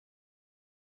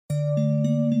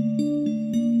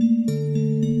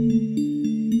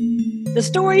The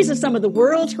stories of some of the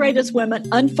world's greatest women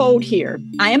unfold here.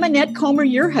 I am Annette Comer,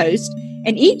 your host,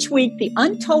 and each week the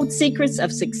untold secrets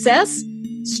of success,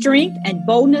 strength, and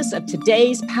boldness of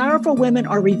today's powerful women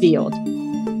are revealed.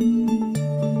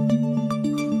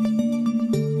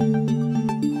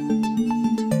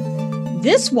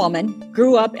 This woman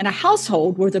grew up in a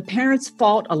household where the parents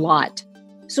fought a lot.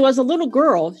 So as a little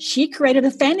girl, she created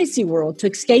a fantasy world to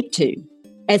escape to.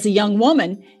 As a young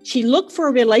woman, she looked for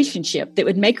a relationship that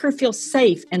would make her feel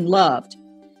safe and loved.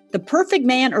 The perfect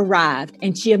man arrived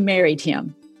and she married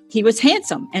him. He was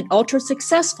handsome and ultra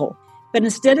successful, but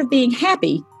instead of being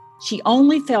happy, she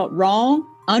only felt wrong,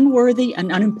 unworthy,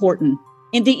 and unimportant.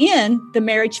 In the end, the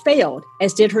marriage failed,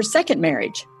 as did her second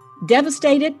marriage.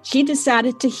 Devastated, she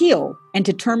decided to heal and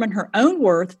determine her own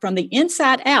worth from the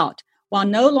inside out while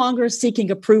no longer seeking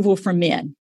approval from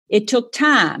men. It took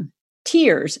time,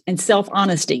 tears, and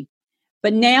self-honesty.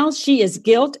 But now she is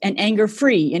guilt and anger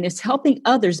free and is helping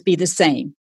others be the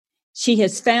same. She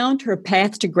has found her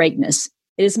path to greatness.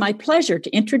 It is my pleasure to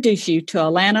introduce you to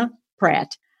Alana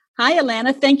Pratt. Hi,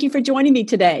 Alana. Thank you for joining me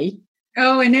today.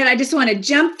 Oh, Annette, I just want to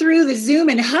jump through the Zoom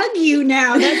and hug you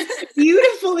now. That's a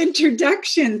beautiful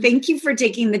introduction. Thank you for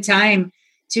taking the time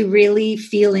to really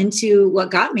feel into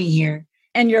what got me here.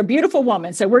 And you're a beautiful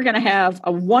woman, so we're going to have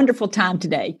a wonderful time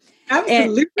today.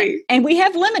 Absolutely. And we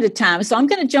have limited time, so I'm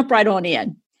going to jump right on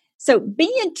in. So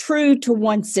being true to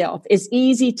oneself is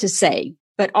easy to say,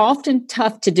 but often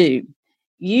tough to do.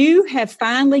 You have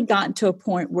finally gotten to a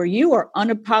point where you are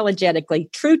unapologetically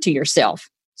true to yourself.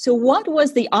 So what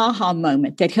was the aha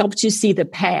moment that helped you see the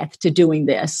path to doing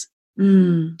this?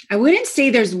 I wouldn't say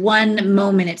there's one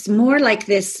moment. It's more like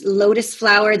this lotus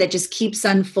flower that just keeps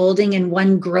unfolding and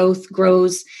one growth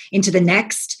grows into the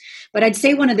next. But I'd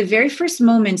say one of the very first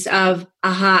moments of,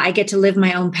 I get to live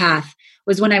my own path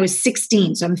was when I was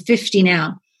 16. So I'm 50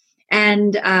 now.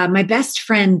 And my best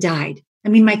friend died. I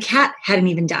mean, my cat hadn't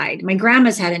even died. My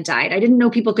grandma's hadn't died. I didn't know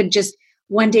people could just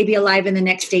one day be alive and the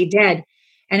next day dead.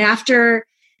 And after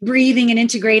breathing and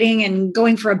integrating and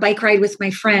going for a bike ride with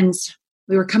my friends,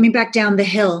 we were coming back down the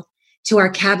hill to our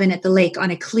cabin at the lake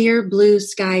on a clear blue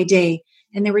sky day.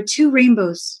 And there were 2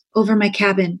 rainbows over my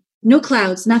cabin, no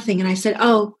clouds, nothing. And I said,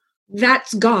 oh,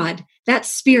 that's God, that's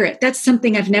spirit. That's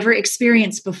something I've never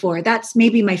experienced before. That's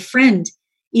maybe my friend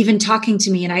even talking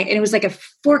to me. And it was like a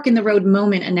fork in the road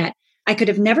moment, Annette. I could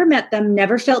have never met them,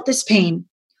 never felt this pain,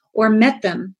 or met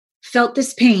them, felt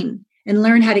this pain, and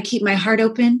learn how to keep my heart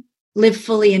open, live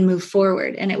fully, and move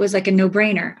forward. And it was like a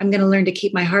no-brainer. I'm going to learn to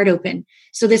keep my heart open.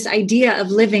 So this idea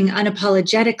of living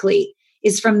unapologetically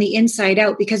is from the inside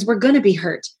out, because we're going to be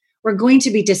hurt. We're going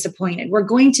to be disappointed. We're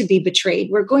going to be betrayed.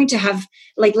 We're going to have,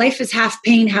 like, life is half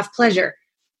pain, half pleasure,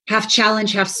 half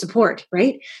challenge, half support,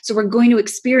 right? So we're going to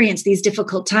experience these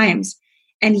difficult times.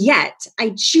 And yet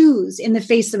I choose in the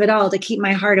face of it all to keep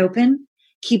my heart open,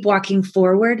 keep walking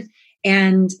forward,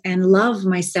 and love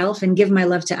myself and give my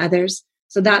love to others.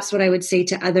 So that's what I would say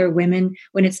to other women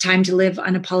when it's time to live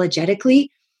unapologetically.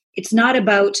 It's not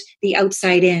about the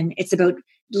outside in. It's about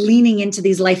leaning into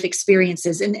these life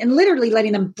experiences and literally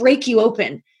letting them break you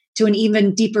open to an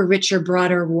even deeper, richer,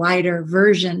 broader, wider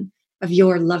version of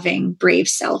your loving, brave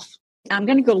self. I'm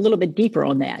going to go a little bit deeper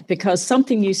on that, because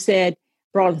something you said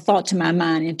brought a thought to my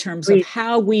mind in terms of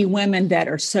how we women that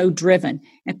are so driven,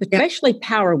 and especially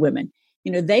power women,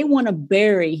 they want to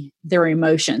bury their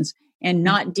emotions and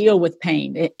not deal with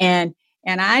pain. And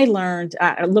I learned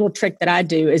a little trick that I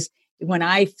do is when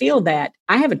I feel that,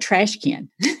 I have a trash can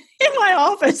in my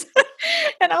office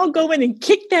and I'll go in and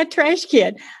kick that trash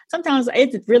can. Sometimes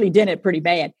it really did it pretty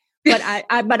bad, but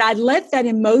I let that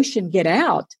emotion get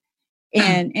out.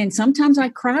 And sometimes I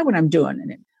cry when I'm doing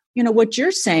it. What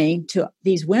you're saying to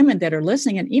these women that are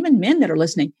listening, and even men that are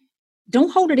listening,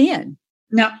 don't hold it in.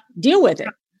 No. Deal with it.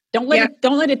 Don't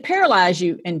let it paralyze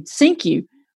you and sink you,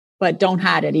 but don't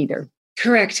hide it either.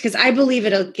 Correct. Because I believe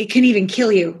it can even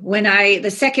kill you. The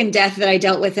second death that I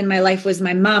dealt with in my life was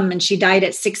my mom, and she died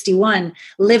at 61,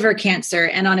 liver cancer.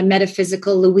 And on a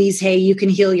metaphysical Louise Hay, you can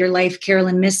heal your life,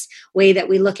 Carolyn Myss way that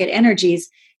we look at energies,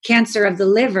 cancer of the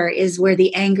liver is where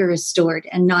the anger is stored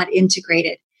and not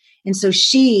integrated. And so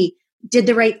she did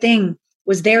the right thing,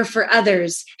 was there for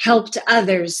others, helped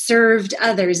others, served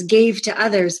others, gave to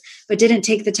others, but didn't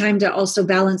take the time to also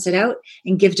balance it out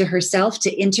and give to herself,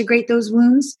 to integrate those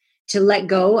wounds, to let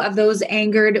go of those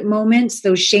angered moments,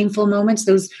 those shameful moments,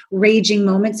 those raging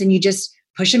moments, and you just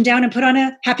push them down and put on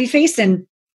a happy face and,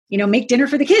 make dinner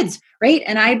for the kids, right?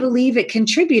 And I believe it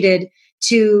contributed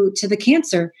to the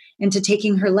cancer and to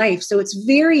taking her life. So it's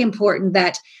very important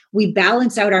that we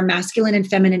balance out our masculine and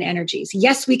feminine energies.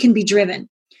 Yes, we can be driven,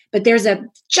 But there's a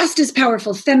just as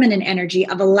powerful feminine energy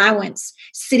of allowance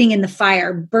sitting in the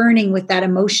fire, burning with that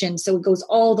emotion. So it goes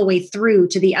all the way through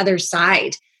to the other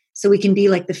side. So we can be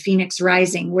like the phoenix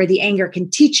rising, where the anger can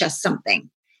teach us something.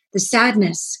 The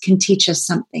sadness can teach us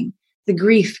something. The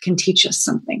grief can teach us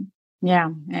something.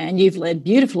 Yeah. And you've led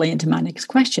beautifully into my next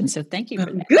question. So thank you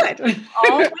for that. Good.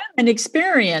 All women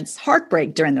experience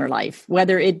heartbreak during their life,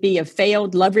 whether it be a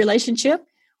failed love relationship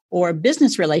or a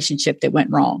business relationship that went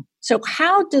wrong. So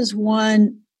how does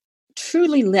one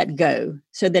truly let go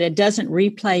so that it doesn't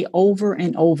replay over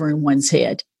and over in one's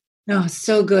head? Oh,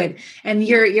 so good. And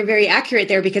you're very accurate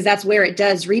there, because that's where it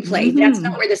does replay. Mm-hmm. That's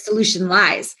not where the solution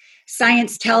lies.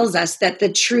 Science tells us that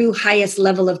the true highest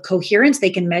level of coherence, they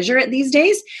can measure it these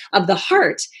days, of the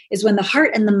heart is when the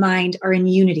heart and the mind are in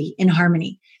unity, in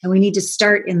harmony. And we need to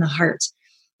start in the heart.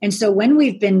 And so when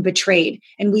we've been betrayed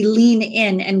and we lean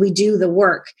in and we do the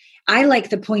work, I like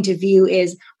the point of view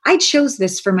is, I chose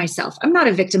this for myself. I'm not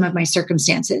a victim of my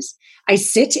circumstances. I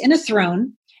sit in a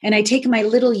throne and I take my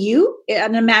little you,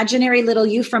 an imaginary little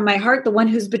you from my heart, the one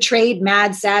who's betrayed,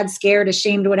 mad, sad, scared,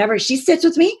 ashamed, whatever. She sits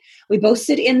with me. We both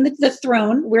sit in the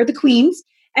throne. We're the queens.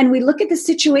 And we look at the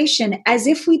situation as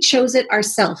if we chose it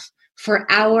ourselves for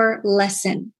our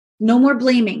lesson. No more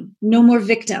blaming. No more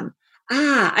victim.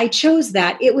 I chose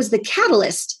that. It was the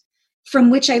catalyst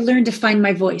from which I learned to find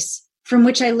my voice, from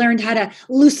which I learned how to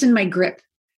loosen my grip,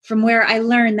 from where I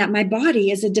learned that my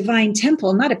body is a divine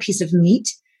temple, not a piece of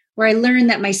meat, where I learned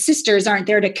that my sisters aren't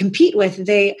there to compete with.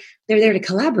 They're there to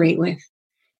collaborate with.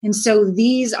 And so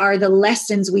these are the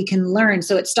lessons we can learn.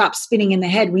 So it stops spinning in the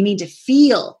head. We need to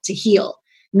feel to heal,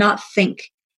 not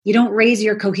think. You don't raise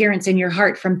your coherence in your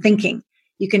heart from thinking.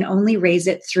 You can only raise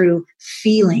it through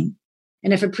feeling.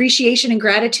 And if appreciation and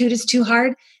gratitude is too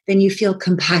hard, then you feel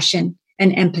compassion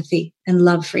and empathy and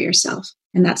love for yourself.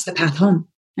 And that's the path home.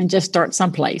 And just start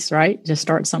someplace, right? Just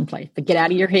start someplace. But get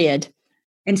out of your head.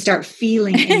 And start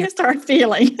feeling. Start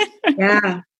feeling.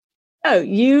 Yeah. Oh,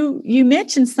 you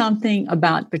mentioned something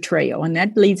about betrayal, and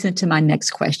that leads into my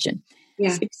next question. Yeah.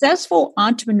 Successful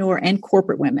entrepreneur and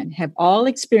corporate women have all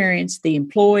experienced the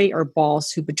employee or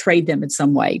boss who betrayed them in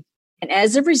some way. And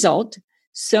as a result,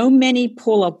 so many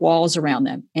pull up walls around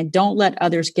them and don't let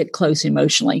others get close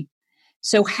emotionally.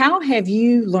 So how have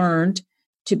you learned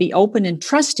to be open and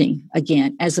trusting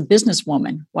again as a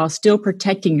businesswoman while still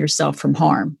protecting yourself from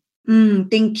harm?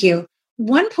 Thank you.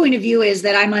 One point of view is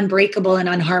that I'm unbreakable and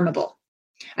unharmable.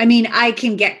 I mean, I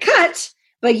can get cut,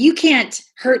 but you can't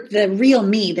hurt the real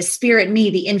me, the spirit me,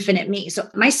 the infinite me. So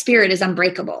my spirit is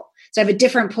unbreakable. So I have a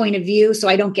different point of view, so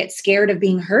I don't get scared of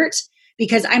being hurt,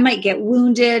 because I might get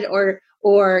wounded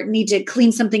or need to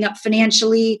clean something up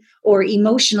financially or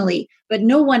emotionally, but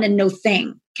no one and no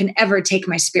thing can ever take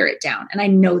my spirit down. And I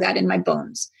know that in my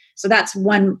bones. So that's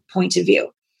one point of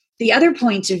view. The other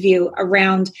point of view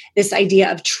around this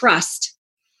idea of trust,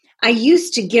 I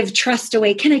used to give trust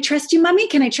away. Can I trust you, mommy?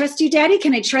 Can I trust you, daddy?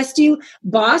 Can I trust you,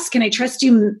 boss? Can I trust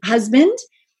you, husband?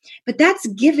 But that's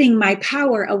giving my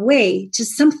power away to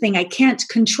something I can't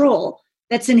control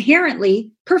that's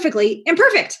inherently perfectly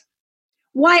imperfect.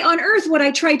 Why on earth would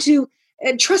I try to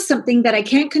trust something that I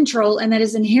can't control and that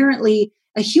is inherently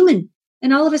a human?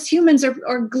 And all of us humans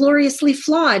are gloriously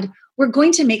flawed. We're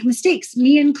going to make mistakes,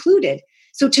 me included.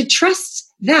 So to trust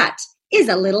that is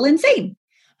a little insane.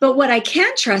 But what I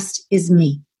can trust is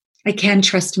me. I can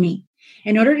trust me.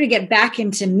 In order to get back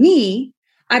into me,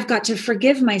 I've got to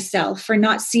forgive myself for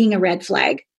not seeing a red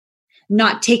flag,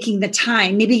 not taking the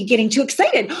time, maybe getting too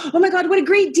excited. Oh my God, what a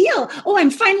great deal. Oh, I'm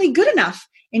finally good enough.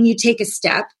 And you take a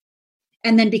step.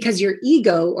 And then because your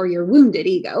ego or your wounded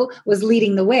ego was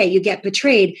leading the way, you get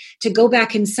betrayed, to go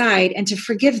back inside and to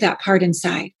forgive that part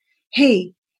inside.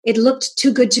 Hey, it looked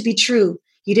too good to be true.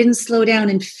 You didn't slow down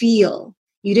and feel.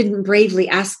 You didn't bravely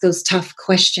ask those tough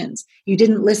questions. You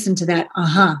didn't listen to that,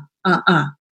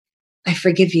 I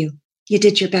forgive you. You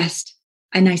did your best.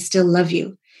 And I still love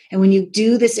you. And when you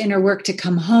do this inner work to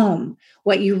come home,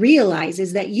 what you realize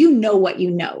is that you know what you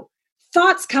know.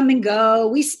 Thoughts come and go.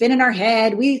 We spin in our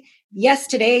head. We yes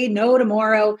today, no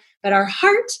tomorrow. But our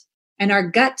heart and our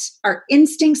gut, our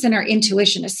instincts and our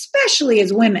intuition, especially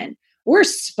as women, we're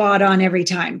spot on every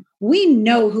time. We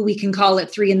know who we can call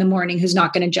at 3 a.m. who's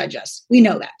not going to judge us. We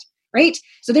know that, right?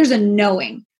 So there's a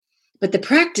knowing. But the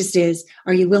practice is,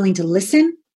 are you willing to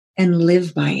listen and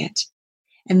live by it?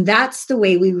 And that's the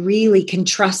way we really can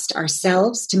trust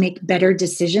ourselves to make better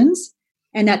decisions.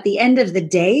 And at the end of the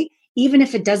day, even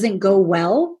if it doesn't go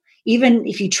well, even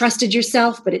if you trusted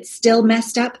yourself, but it's still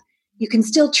messed up, you can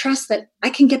still trust that I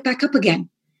can get back up again.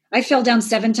 I fell down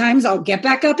 7 times. I'll get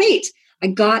back up 8. I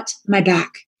got my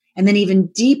back. And then even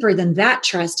deeper than that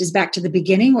trust is back to the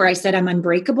beginning where I said I'm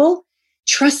unbreakable,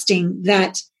 trusting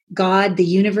that God, the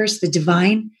universe, the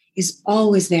divine is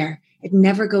always there. It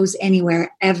never goes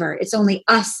anywhere, ever. It's only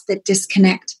us that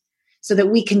disconnect so that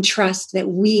we can trust that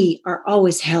we are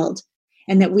always held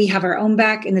and that we have our own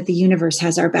back and that the universe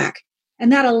has our back.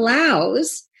 And that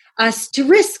allows us to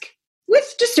risk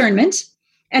with discernment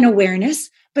and awareness,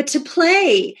 but to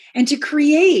play and to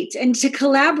create and to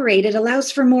collaborate. It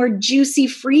allows for more juicy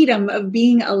freedom of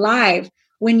being alive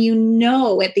when you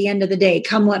know at the end of the day,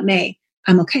 come what may,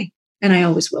 I'm okay. And I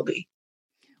always will be.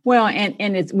 Well,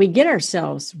 we get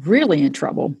ourselves really in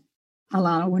trouble,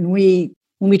 Alana, when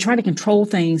we try to control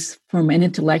things from an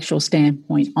intellectual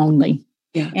standpoint only.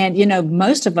 Yeah. And,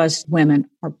 most of us women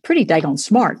are pretty daggone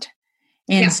smart.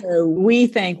 And so we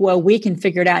think, well, we can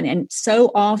figure it out. And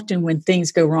so often when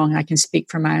things go wrong, I can speak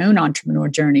from my own entrepreneur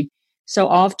journey. So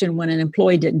often when an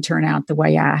employee didn't turn out the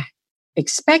way I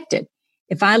expected,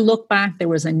 if I look back, there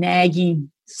was a nagging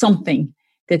something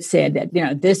that said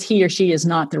that, this he or she is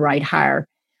not the right hire.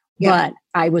 Yeah. But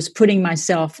I was putting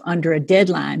myself under a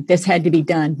deadline. This had to be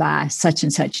done by such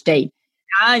and such date.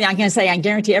 I can say, I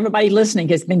guarantee everybody listening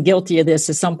has been guilty of this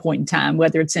at some point in time,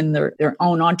 whether it's in their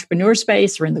own entrepreneur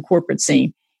space or in the corporate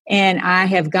scene. And I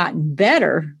have gotten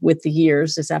better with the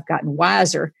years as I've gotten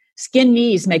wiser. Skin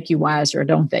knees make you wiser,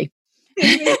 don't they?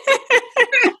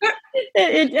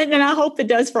 And I hope it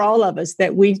does for all of us,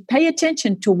 that we pay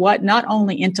attention to what not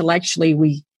only intellectually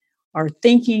we are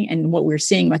thinking and what we're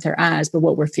seeing with our eyes, but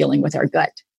what we're feeling with our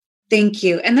gut. Thank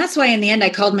you. And that's why in the end, I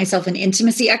called myself an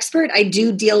intimacy expert. I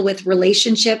do deal with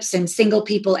relationships and single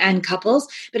people and couples,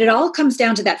 but it all comes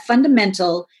down to that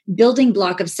fundamental building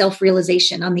block of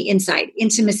self-realization on the inside,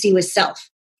 intimacy with self,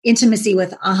 intimacy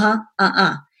with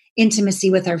intimacy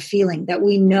with our feeling that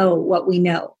we know what we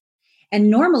know. And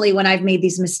normally when I've made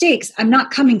these mistakes, I'm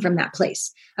not coming from that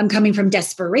place. I'm coming from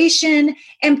desperation,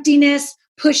 emptiness,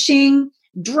 pushing,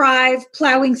 drive,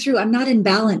 plowing through. I'm not in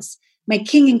balance. My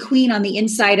king and queen on the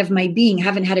inside of my being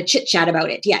haven't had a chit chat about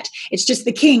it yet. It's just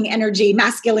the king energy,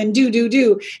 masculine,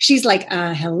 do. She's like,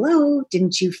 hello,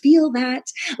 didn't you feel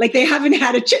that? Like they haven't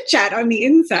had a chit chat on the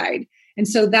inside. And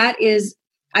so that is,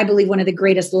 I believe, one of the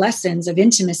greatest lessons of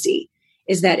intimacy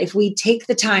is that if we take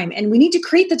the time, and we need to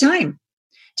create the time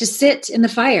to sit in the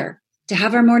fire, to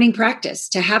have our morning practice,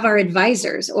 to have our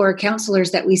advisors or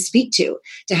counselors that we speak to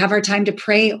have our time to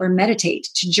pray or meditate,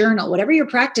 to journal, whatever your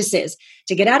practice is,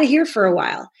 to get out of here for a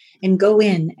while and go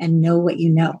in and know what you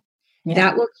know. Yeah.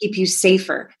 That will keep you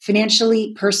safer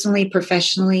financially, personally,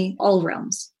 professionally, all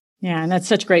realms. Yeah, and that's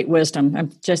such great wisdom.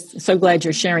 I'm just so glad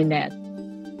you're sharing that.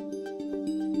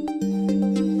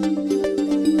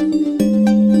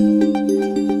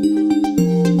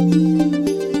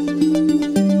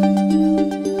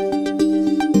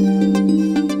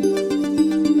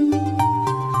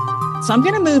 So I'm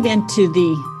going to move into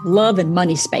the love and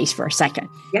money space for a second.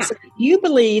 Yeah. So you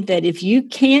believe that if you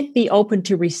can't be open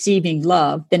to receiving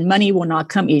love, then money will not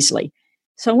come easily.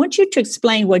 So I want you to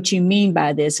explain what you mean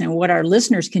by this and what our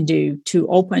listeners can do to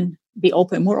be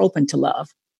more open to love.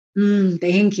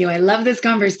 Thank you. I love this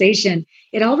conversation.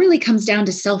 It all really comes down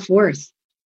to self-worth,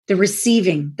 the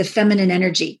receiving, the feminine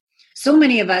energy. So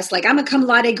many of us, like I'm a cum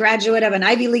laude graduate of an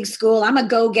Ivy League school, I'm a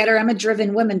go-getter, I'm a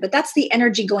driven woman, but that's the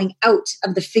energy going out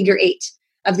of the figure 8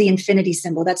 of the infinity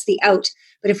symbol. That's the out.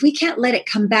 But if we can't let it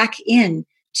come back in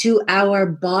to our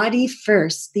body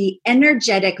first, the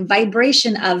energetic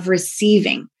vibration of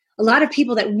receiving. A lot of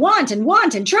people that want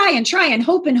and try and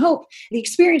hope, the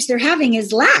experience they're having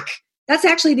is lack. That's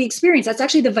actually the experience. That's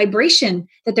actually the vibration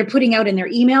that they're putting out in their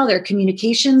email, their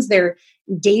communications, their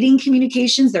dating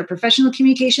communications, their professional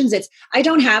communications. It's, I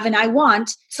don't have and I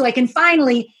want, so I can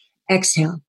finally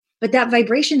exhale. But that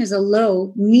vibration is a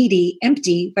low, needy,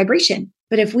 empty vibration.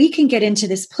 But if we can get into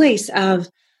this place of,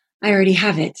 I already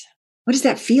have it. What does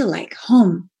that feel like?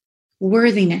 Home,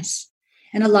 worthiness.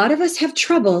 And a lot of us have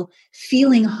trouble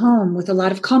feeling home with a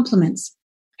lot of compliments,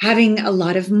 having a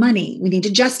lot of money. We need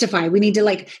to justify. We need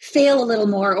to fail a little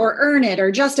more or earn it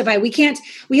or justify.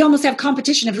 We almost have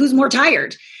competition of who's more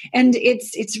tired. And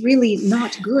it's really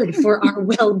not good for our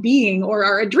well-being or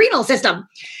our adrenal system.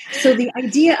 So the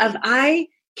idea of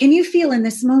can you feel in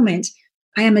this moment,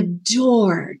 I am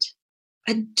adored,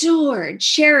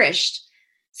 cherished.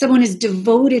 Someone is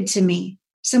devoted to me.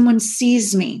 Someone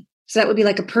sees me. So that would be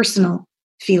like a personal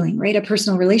feeling, right? A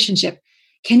personal relationship.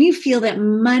 Can you feel that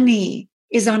money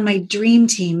is on my dream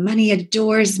team? Money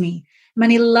adores me.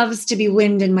 Money loves to be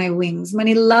wind in my wings.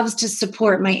 Money loves to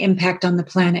support my impact on the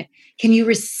planet. Can you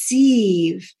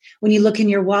receive when you look in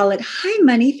your wallet? Hi,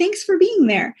 money. Thanks for being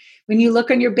there. When you look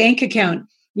on your bank account,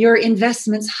 your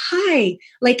investments high,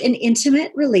 like an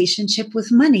intimate relationship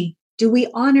with money. Do we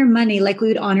honor money like we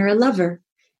would honor a lover?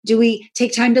 Do we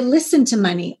take time to listen to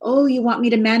money? Oh, you want me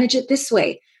to manage it this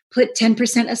way? Put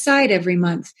 10% aside every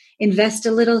month, invest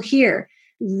a little here,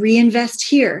 reinvest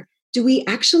here. Do we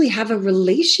actually have a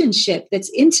relationship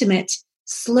that's intimate,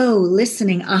 slow,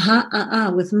 listening,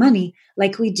 with money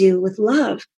like we do with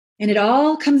love? And it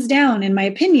all comes down, in my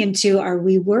opinion, to, are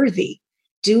we worthy?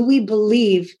 Do we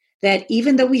believe that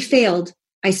even though we failed,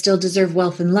 I still deserve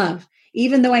wealth and love?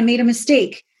 Even though I made a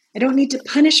mistake, I don't need to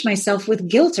punish myself with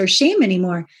guilt or shame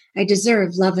anymore. I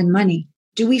deserve love and money.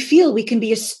 Do we feel we can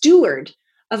be a steward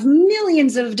of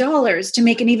millions of dollars to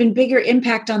make an even bigger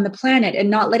impact on the planet and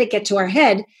not let it get to our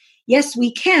head? Yes,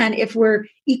 we can, if we're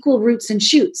equal roots and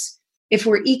shoots, if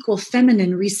we're equal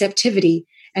feminine receptivity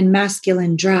and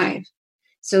masculine drive.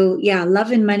 So yeah,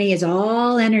 love and money is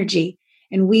all energy.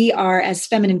 And we are, as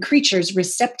feminine creatures,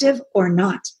 receptive or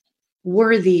not,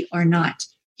 worthy or not.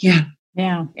 Yeah.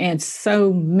 Yeah. And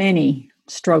so many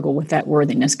struggle with that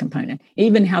worthiness component,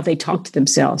 even how they talk to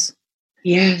themselves.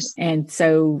 Yes. And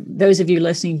so those of you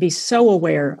listening, be so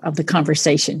aware of the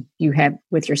conversation you have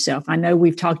with yourself. I know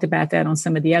we've talked about that on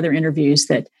some of the other interviews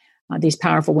that these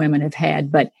powerful women have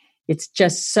had, but it's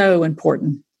just so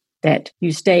important that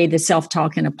you stay the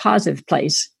self-talk in a positive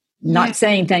place, not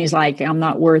saying things like, I'm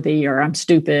not worthy, or I'm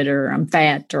stupid, or I'm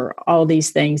fat, or all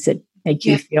these things that make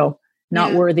you feel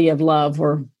not worthy of love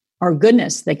or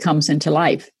goodness that comes into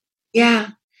life. Yeah.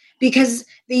 Because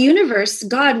the universe,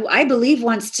 God, I believe,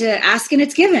 wants to ask and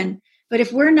it's given. But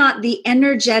if we're not the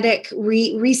energetic,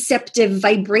 receptive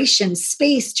vibration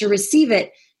space to receive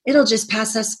it, it'll just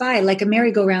pass us by like a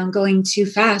merry-go-round going too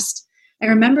fast. I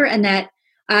remember, Annette,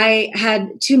 I had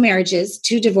 2 marriages,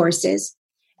 2 divorces,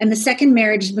 and the second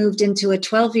marriage moved into a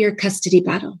 12-year custody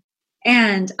battle.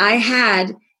 And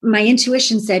my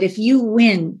intuition said, if you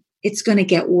win, it's going to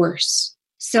get worse.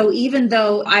 So even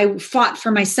though I fought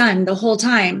for my son the whole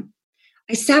time,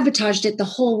 I sabotaged it the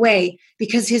whole way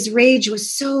because his rage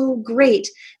was so great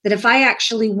that if I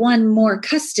actually won more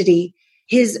custody,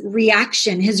 his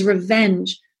reaction, his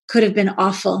revenge could have been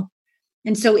awful.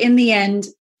 And so in the end,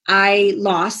 I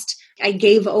lost. I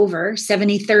gave over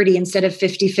 70-30 instead of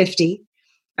 50-50.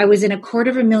 I was in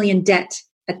 $250,000 debt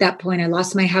at that point. I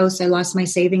lost my house, I lost my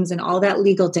savings and all that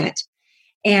legal debt.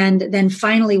 And then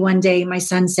finally one day my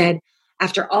son said,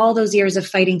 after all those years of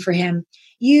fighting for him,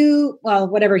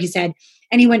 whatever he said,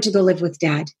 and he went to go live with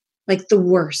dad, like the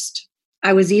worst.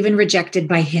 I was even rejected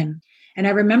by him. And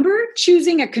I remember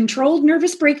choosing a controlled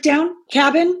nervous breakdown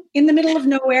cabin in the middle of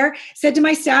nowhere, said to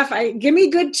my staff, give me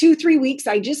a good 2-3 weeks.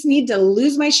 I just need to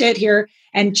lose my shit here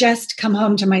and just come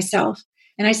home to myself.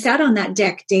 And I sat on that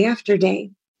deck day after day,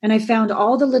 and I found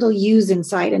all the little yous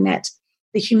inside Annette,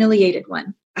 the humiliated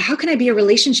one. How can I be a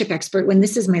relationship expert when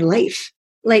this is my life?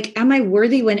 Like, am I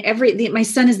worthy when my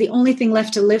son is the only thing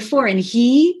left to live for and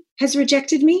he has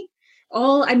rejected me?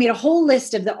 I made a whole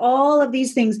list of all of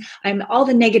these things. All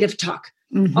the negative talk,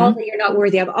 all that you're not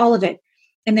worthy of, all of it.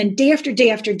 And then day after day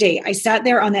after day, I sat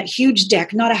there on that huge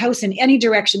deck, not a house in any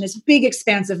direction, this big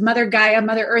expanse of Mother Gaia,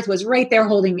 Mother Earth was right there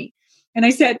holding me. And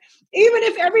I said, even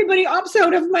if everybody opts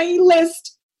out of my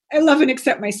list, I love and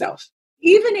accept myself.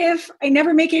 Even if I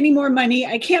never make any more money,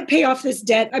 I can't pay off this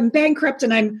debt, I'm bankrupt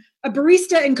and I'm a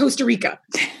barista in Costa Rica.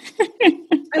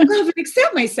 I love and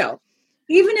accept myself.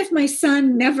 Even if my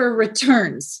son never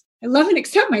returns, I love and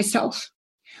accept myself.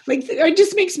 Like, it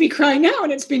just makes me cry now,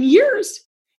 and it's been years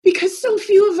because so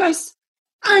few of us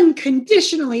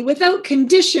unconditionally, without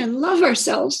condition, love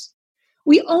ourselves.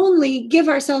 We only give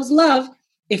ourselves love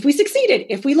if we succeeded,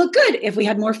 if we look good, if we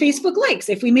had more Facebook likes,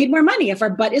 if we made more money, if our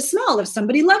butt is small, if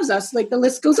somebody loves us, like the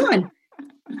list goes on.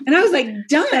 And I was like,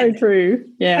 done. So true.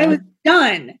 Yeah. I was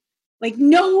done. Like,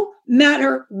 no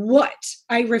matter what,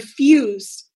 I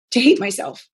refuse to hate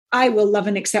myself. I will love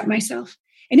and accept myself.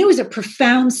 And it was a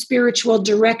profound spiritual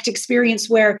direct experience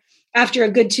where after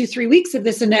a good 2-3 weeks of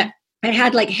this, Annette, I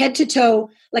had like head to toe,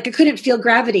 like I couldn't feel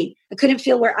gravity. I couldn't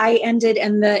feel where I ended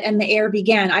and the air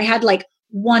began. I had like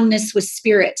oneness with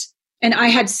spirit. And I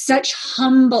had such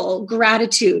humble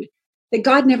gratitude that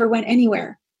God never went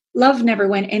anywhere. Love never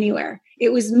went anywhere.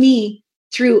 It was me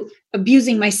through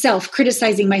abusing myself,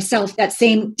 criticizing myself. That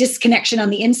same disconnection on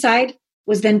the inside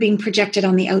was then being projected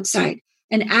on the outside.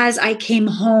 And as I came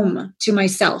home to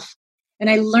myself and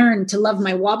I learned to love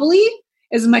my wobbly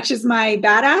as much as my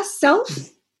badass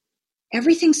self,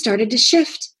 everything started to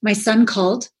shift. My son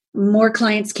called, more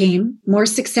clients came, more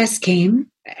success came.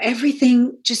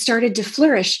 Everything just started to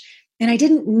flourish. And I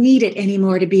didn't need it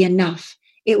anymore to be enough.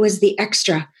 It was the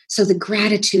extra. So the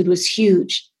gratitude was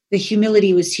huge. The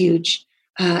humility was huge.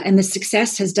 And the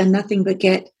success has done nothing but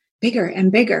get bigger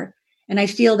and bigger. And I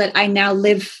feel that I now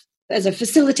live as a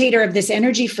facilitator of this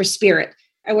energy for spirit.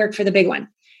 I work for the big one.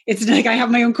 It's like I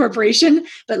have my own corporation,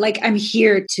 but like I'm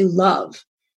here to love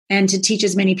and to teach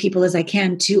as many people as I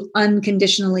can to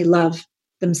unconditionally love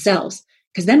themselves,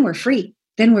 because then we're free.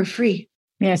 Then we're free.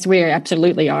 Yes, we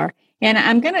absolutely are. And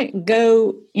I'm going to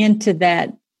go into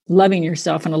that loving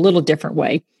yourself in a little different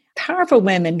way. Powerful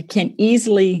women can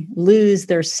easily lose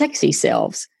their sexy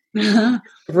selves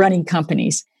running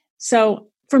companies. So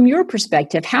from your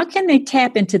perspective, how can they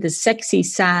tap into the sexy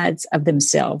sides of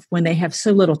themselves when they have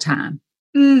so little time?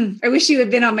 I wish you had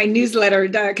been on my newsletter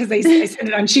because I sent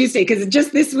it on Tuesday, because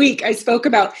just this week I spoke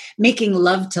about making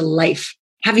love to life,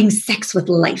 having sex with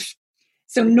life.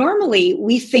 So normally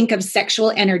we think of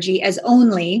sexual energy as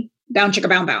only bow chicka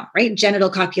bow bow, right? Genital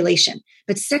copulation.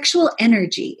 But sexual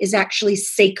energy is actually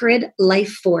sacred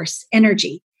life force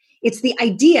energy. It's the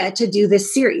idea to do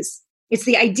this series. It's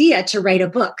the idea to write a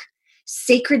book.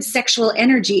 Sacred sexual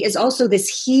energy is also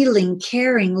this healing,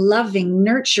 caring, loving,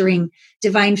 nurturing,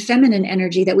 divine feminine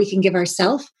energy that we can give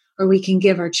ourselves, or we can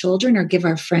give our children, or give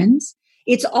our friends.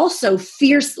 It's also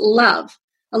fierce love.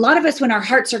 A lot of us, when our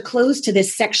hearts are closed to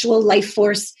this sexual life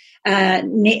force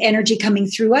energy coming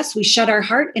through us, we shut our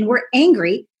heart and we're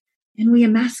angry and we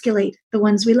emasculate the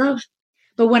ones we love.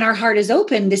 But when our heart is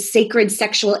open, this sacred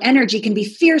sexual energy can be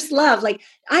fierce love. Like,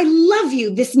 I love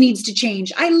you. This needs to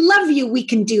change. I love you. We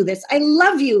can do this. I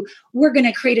love you. We're going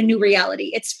to create a new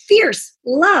reality. It's fierce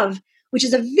love, which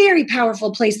is a very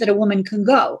powerful place that a woman can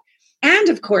go. And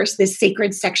of course, this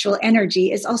sacred sexual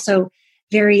energy is also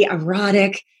very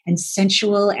erotic and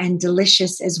sensual and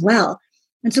delicious as well.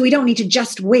 And so we don't need to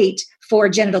just wait for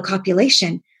genital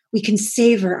copulation. We can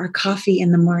savor our coffee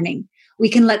in the morning. We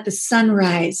can let the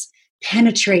sunrise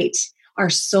penetrate our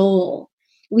soul.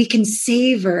 We can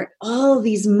savor all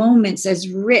these moments as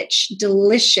rich,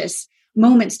 delicious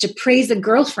moments to praise a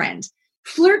girlfriend.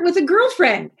 Flirt with a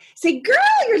girlfriend. Say, girl,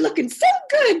 you're looking so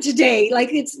good today. Like,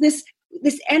 it's this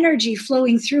energy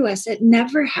flowing through us. It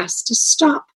never has to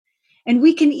stop. And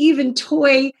we can even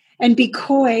toy and be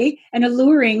coy and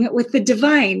alluring with the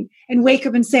divine and wake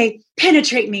up and say,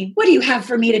 penetrate me. What do you have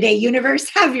for me today, universe?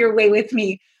 Have your way with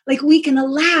me. Like, we can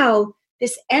allow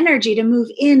this energy to move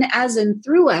in as and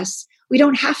through us. We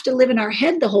don't have to live in our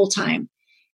head the whole time.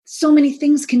 So many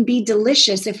things can be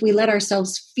delicious if we let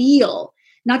ourselves feel,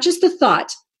 not just the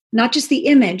thought, not just the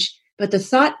image, but the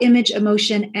thought, image,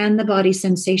 emotion, and the body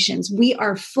sensations. We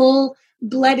are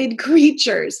full-blooded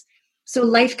creatures. So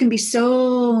life can be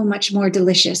so much more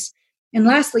delicious. And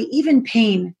lastly, even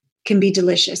pain can be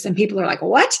delicious. And people are like,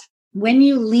 what? When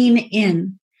you lean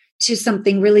in to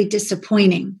something really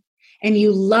disappointing and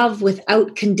you love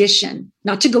without condition,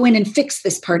 not to go in and fix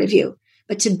this part of you,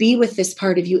 but to be with this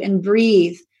part of you and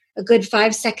breathe a good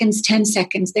 5 seconds, 10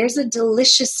 seconds, there's a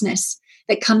deliciousness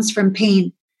that comes from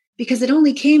pain, because it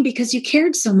only came because you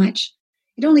cared so much.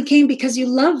 It only came because you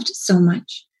loved so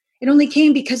much. It only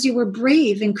came because you were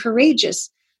brave and courageous.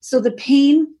 So the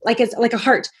pain, like a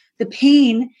heart, the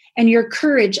pain and your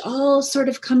courage all sort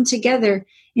of come together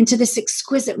into this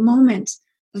exquisite moment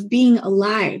of being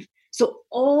alive. So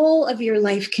all of your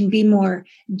life can be more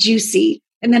juicy.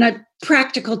 And then a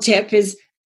practical tip is,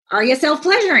 are you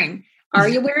self-pleasuring? Are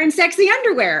you wearing sexy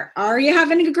underwear? Are you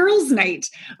having a girls' night?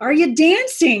 Are you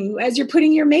dancing as you're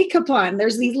putting your makeup on?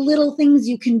 There's these little things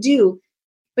you can do.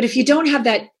 But if you don't have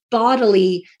that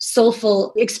bodily,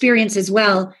 soulful experience as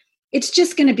well, it's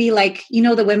just going to be like, you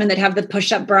know, the women that have the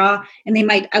push-up bra and they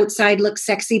might outside look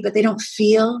sexy, but they don't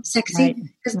feel sexy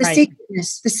because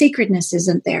the sacredness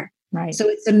isn't there. Right. So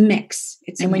it's a mix.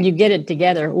 When you get it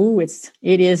together,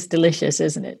 it is delicious,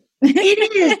 isn't it? It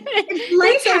is.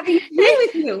 It's like having to play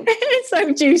with you. It's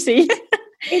so juicy.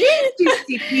 It is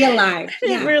juicy to be alive.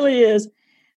 Yeah. It really is.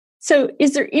 So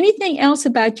is there anything else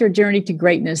about your journey to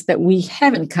greatness that we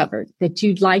haven't covered that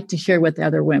you'd like to share with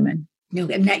other women? No,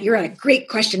 Annette, you're a great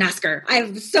question asker.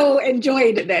 I've so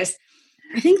enjoyed this.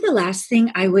 I think the last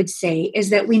thing I would say is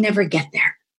that we never get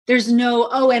there. There's no,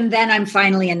 and then I'm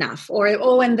finally enough, or,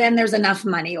 and then there's enough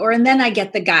money, or, and then I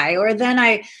get the guy, or then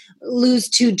I lose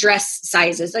 2 dress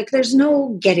sizes. Like, there's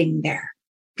no getting there.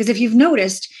 Because if you've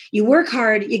noticed, you work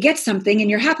hard, you get something and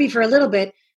you're happy for a little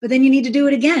bit, but then you need to do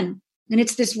it again. And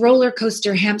it's this roller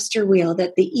coaster hamster wheel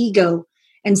that the ego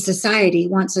and society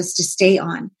wants us to stay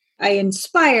on.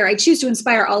 I choose to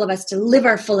inspire all of us to live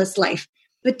our fullest life,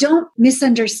 but don't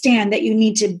misunderstand that you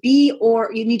need to be,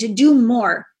 or you need to do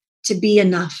more to be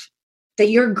enough.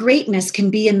 That your greatness can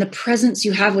be in the presence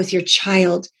you have with your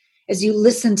child as you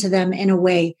listen to them in a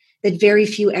way that very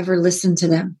few ever listen to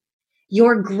them.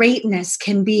 Your greatness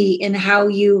can be in how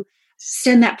you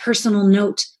send that personal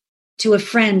note to a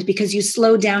friend because you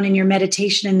slowed down in your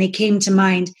meditation and they came to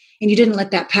mind and you didn't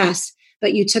let that pass,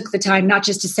 but you took the time not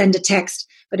just to send a text,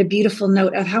 but a beautiful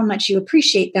note of how much you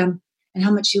appreciate them and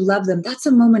how much you love them. That's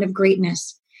a moment of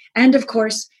greatness. And of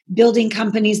course, building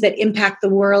companies that impact the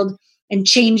world and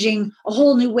changing a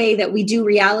whole new way that we do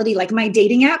reality. Like my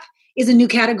dating app is a new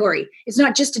category. It's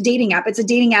not just a dating app. It's a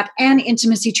dating app and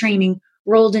intimacy training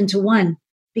rolled into one,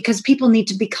 because people need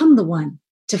to become the one,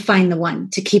 to find the one,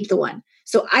 to keep the one.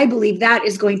 So I believe that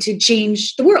is going to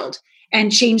change the world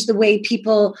and change the way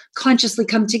people consciously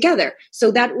come together.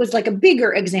 So that was like a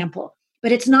bigger example,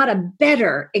 but it's not a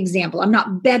better example. I'm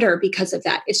not better because of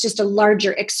that. It's just a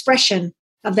larger expression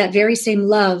of that very same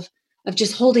love of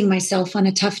just holding myself on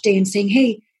a tough day and saying,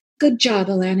 hey, good job,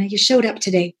 Alana. You showed up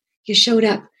today. You showed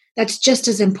up. That's just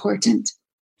as important.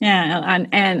 Yeah.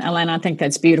 And Alana, I think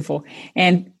that's beautiful.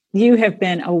 And you have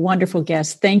been a wonderful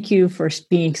guest. Thank you for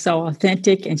being so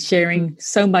authentic and sharing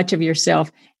so much of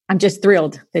yourself. I'm just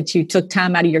thrilled that you took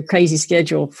time out of your crazy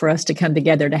schedule for us to come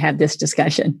together to have this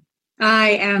discussion. I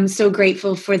am so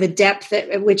grateful for the depth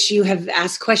at which you have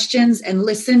asked questions and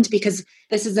listened, because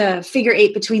this is a figure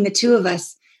eight between the two of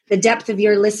us. The depth of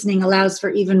your listening allows for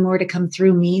even more to come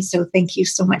through me. So thank you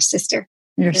so much, sister.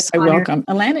 You're so welcome.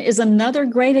 Alana is another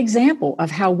great example of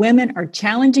how women are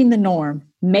challenging the norm,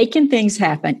 making things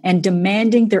happen, and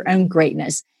demanding their own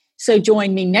greatness. So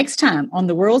join me next time on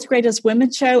the World's Greatest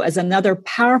Women Show as another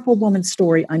powerful woman's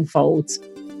story unfolds.